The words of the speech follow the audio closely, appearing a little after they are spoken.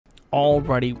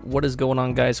Alrighty, what is going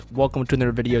on, guys? Welcome to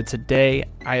another video. Today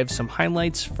I have some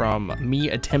highlights from me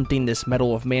attempting this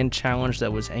Medal of Man challenge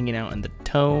that was hanging out in the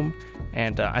tome,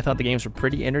 and I thought the games were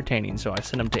pretty entertaining, so I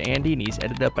sent them to Andy and he's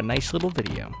edited up a nice little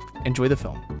video. Enjoy the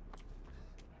film.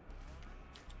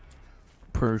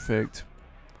 Perfect.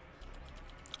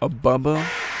 A Bubba,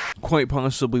 quite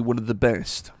possibly one of the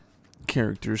best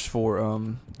characters for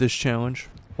this challenge.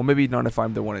 Well, maybe not if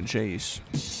I'm the one in chase.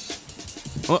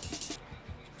 Oh.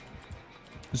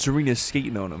 Zarina's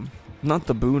skating on him, not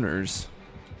the booners.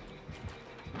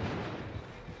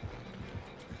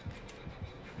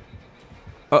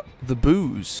 The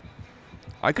booze.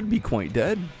 I could be quite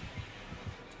dead.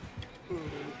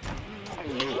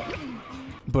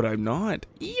 But I'm not.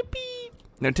 Yippee!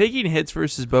 Now taking hits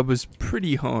versus Bubba's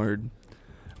pretty hard.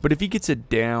 But if he gets it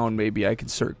down, maybe I can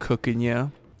start cooking ya.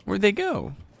 Where'd they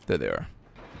go? There they are.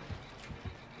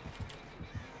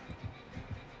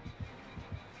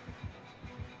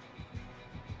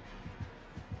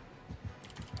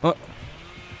 Oh.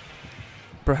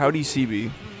 Bro, how'd he see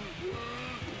me?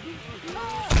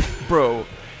 Bro,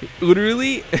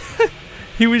 literally,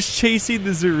 he was chasing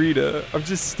the Zarina. I'm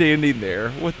just standing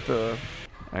there. What the?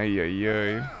 Ay, ay,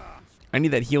 ay. I need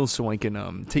that heal so I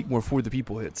can take more for the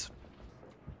people hits.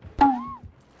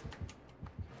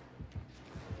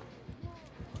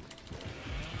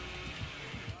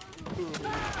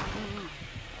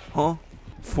 Huh?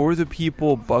 For the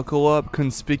people, buckle up,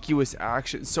 conspicuous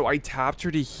action. So I tapped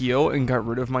her to heal and got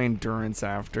rid of my endurance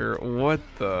after. What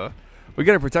the? We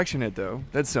got a protection hit though.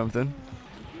 That's something.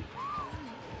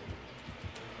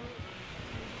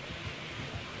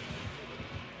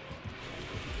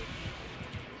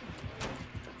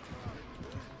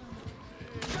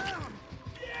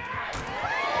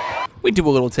 We do a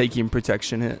little taking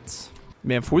protection hits.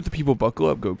 Man, for the people, buckle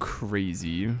up, go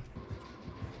crazy.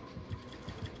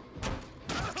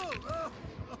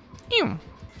 Ew.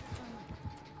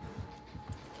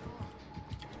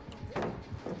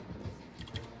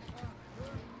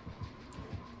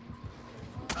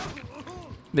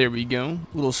 There we go. A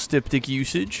little styptic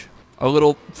usage. A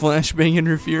little flashbang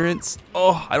interference.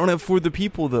 Oh, I don't have for the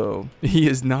people though. He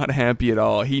is not happy at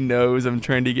all. He knows I'm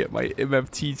trying to get my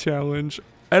MFT challenge.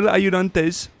 El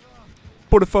ayudantes.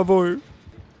 Por favor.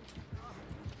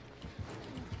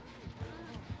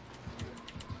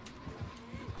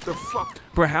 The fuck?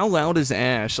 Bro, how loud is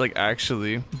Ash? Like,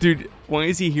 actually. Dude, why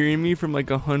is he hearing me from like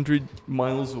 100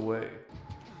 miles away?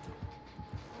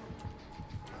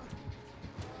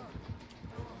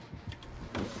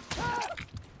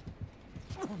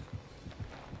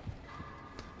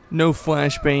 No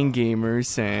flashbang gamer,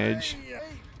 Sage.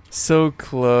 So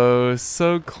close,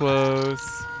 so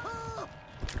close.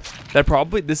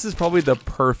 This is probably the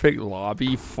perfect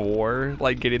lobby for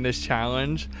like getting this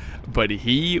challenge, but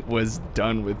he was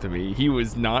done with me. He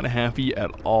was not happy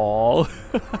at all.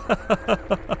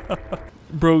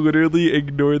 Bro literally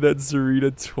ignored that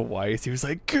Zarina twice. He was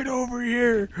like, "Get over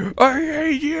here! I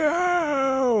hate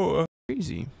you!"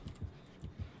 Crazy.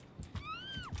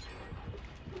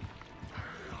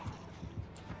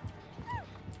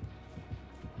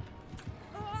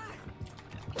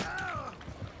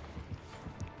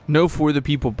 No for the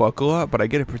people buckle up, but I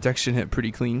get a protection hit pretty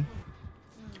clean.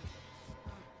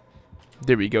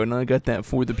 There we go. Now I got that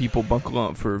for the people buckle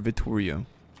up for Vittorio.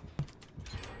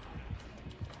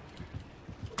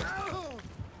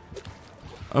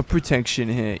 A protection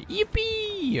hit.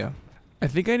 Yippee! I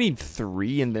think I need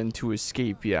 3 and then to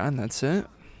escape. Yeah, and that's it.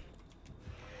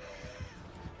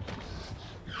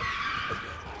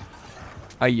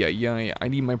 Ay, ay, ay. I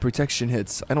need my protection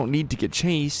hits. I don't need to get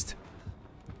chased.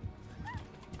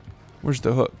 Where's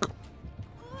the hook?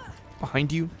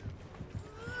 Behind you?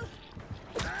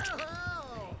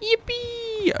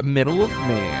 Yippee! Medal of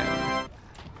Man.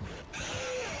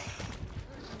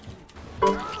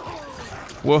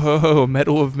 Whoa,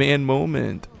 Medal of Man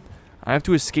moment. I have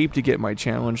to escape to get my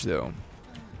challenge though.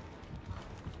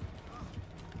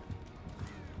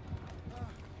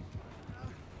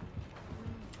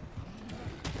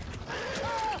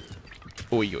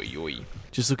 Oi, oi, oi.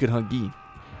 Just look at Huggy.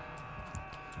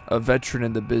 A veteran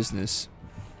in the business.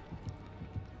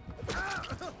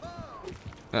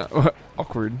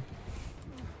 Awkward.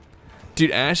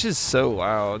 Dude, Ash is so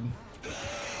loud.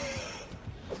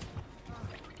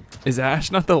 Is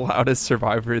Ash not the loudest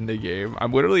survivor in the game?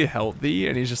 I'm literally healthy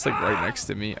and he's just like right next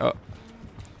to me. Oh,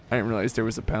 I didn't realize there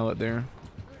was a pallet there.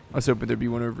 I was hoping there'd be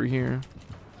one over here.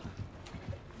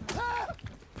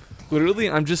 Literally,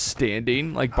 I'm just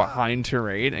standing, like, behind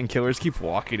terrain, and killers keep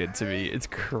walking into me. It's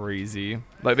crazy.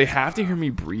 Like, they have to hear me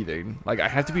breathing. Like, I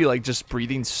have to be, like, just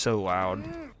breathing so loud.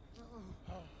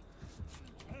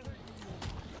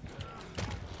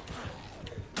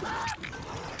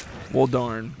 Well,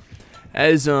 darn.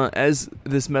 As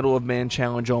this Medal of Man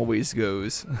challenge always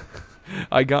goes,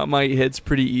 I got my hits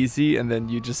pretty easy, and then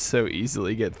you just so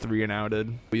easily get 3 and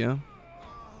outed. Yeah.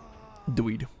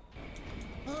 Dweed.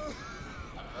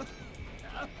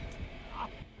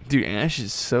 Dude, Ash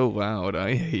is so loud.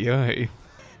 Ay.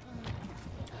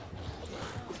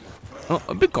 Oh,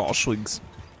 a big Goshwigs.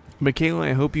 Michaela,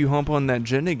 I hope you hump on that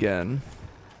gen again.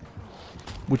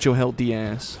 With your healthy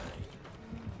ass.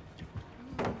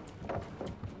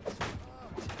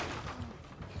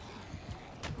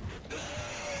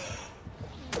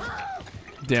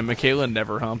 Damn, Michaela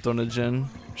never humped on a gen.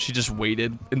 She just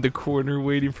waited in the corner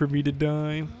waiting for me to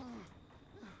die.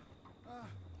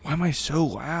 Why am I so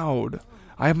loud?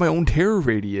 I have my own terror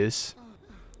radius.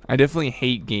 I definitely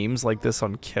hate games like this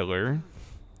on Killer.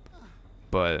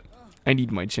 But I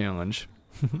need my challenge.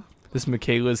 This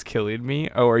Michaela's killing me.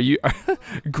 Oh, are you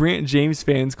Grant James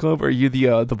Fans Club? Are you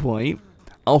the blight?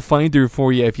 I'll find her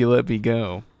for you if you let me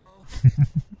go.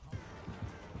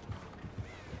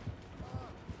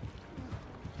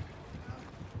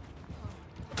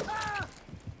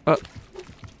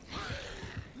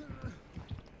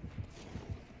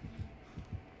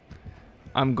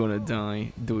 I'm gonna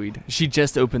die, dude. She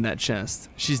just opened that chest.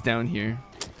 She's down here.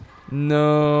 No.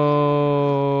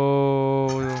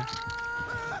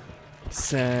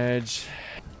 Sag.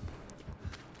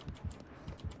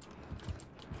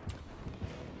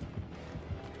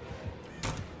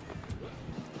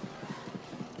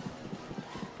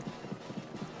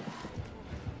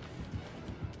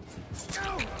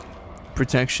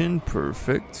 Protection,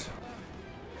 perfect.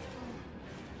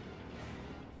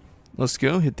 Let's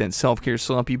go, hit that self-care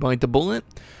sloppy bite the bullet,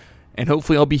 and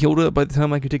hopefully I'll be healed up by the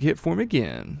time I can take a hit for him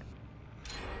again.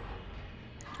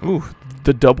 Ooh,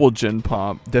 the double gen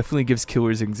pop definitely gives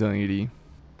killers anxiety.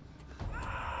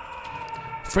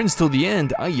 Friends till the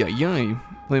end, ay.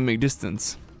 Let me make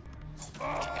distance.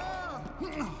 Huh?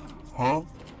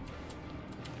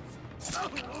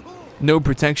 No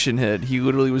protection hit. He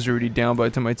literally was already down by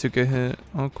the time I took a hit.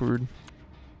 Awkward.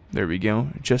 There we go.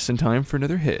 Just in time for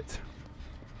another hit.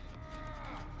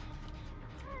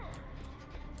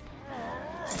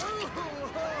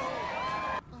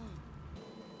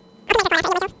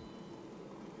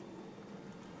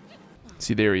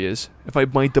 See, there he is. If I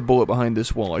bite the bullet behind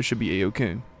this wall, I should be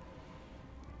a-okay.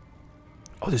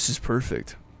 Oh, this is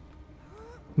perfect.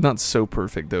 Not so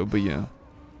perfect, though, but yeah.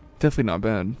 Definitely not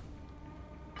bad.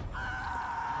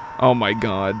 Oh my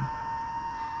god.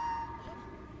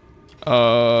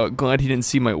 Glad he didn't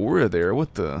see my aura there.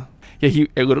 What the? Yeah,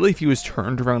 literally, if he was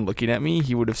turned around looking at me,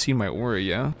 he would have seen my aura,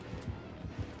 yeah?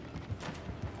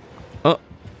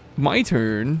 My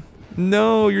turn?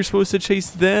 No, you're supposed to chase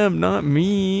them, not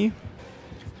me.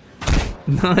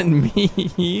 Not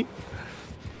me.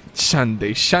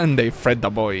 Shande, Fred the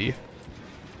boy.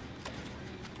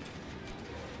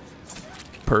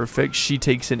 Perfect. She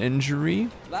takes an injury.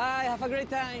 Bye, have a great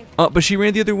time. Oh, but she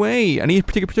ran the other way. I need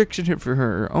to take a protection hit for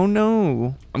her. Oh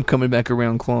no. I'm coming back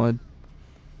around, Claude.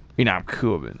 You know, I'm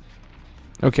coming.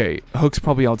 Okay, Hook's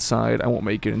probably outside. I won't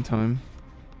make it in time.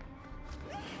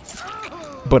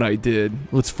 But I did.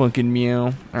 Let's fucking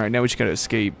meow. Alright, now we just gotta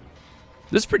escape.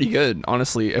 This is pretty good,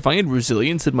 honestly. If I had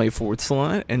resilience in my 4th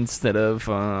slot instead of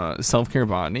self-care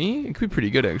botany, it could be pretty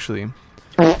good, actually.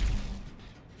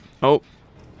 Oh.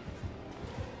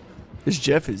 This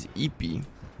Jeff is eepy.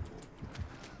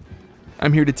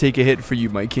 I'm here to take a hit for you,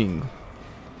 my king.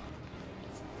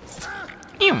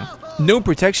 Ew. No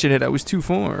protection hit, I was too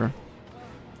far.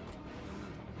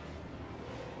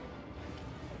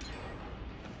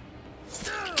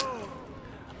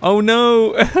 Oh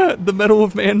no! The Medal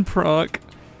of Man proc.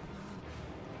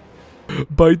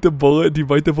 Bite the bullet. Dude,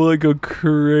 bite the bullet go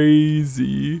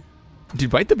crazy.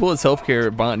 Dude, bite the bullet self-care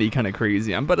botany kind of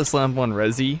crazy. I'm about to slam one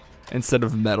resi instead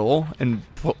of metal and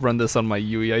run this on my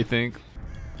Yui, I think.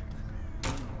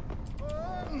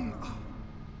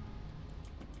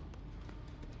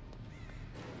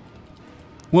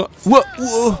 What?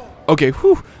 Whoa! Okay,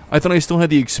 whew. I thought I still had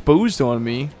the exposed on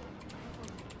me.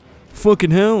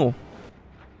 Fucking hell.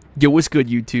 Yo, what's good,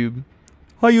 YouTube?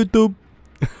 Hi, YouTube.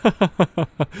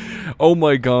 Oh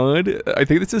my god. I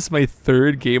think this is my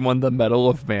 3rd game on the Medal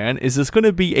of Man. Is this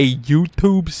gonna be a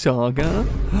YouTube saga?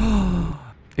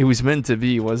 It was meant to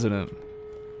be, wasn't it?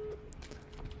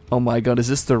 Oh my god, is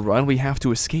this the run? We have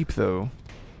to escape, though.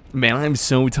 Man, I'm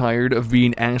so tired of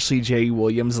being Ashley J.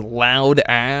 Williams' loud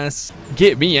ass.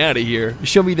 Get me out of here.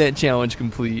 Show me that challenge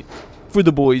complete. For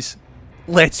the boys.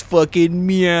 Let's fucking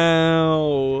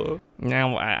meow.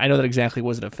 Now, I know that exactly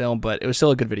wasn't a film, but it was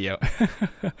still a good video.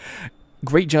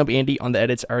 Great job, Andy, on the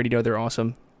edits. I already know they're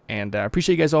awesome. And I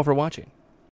appreciate you guys all for watching.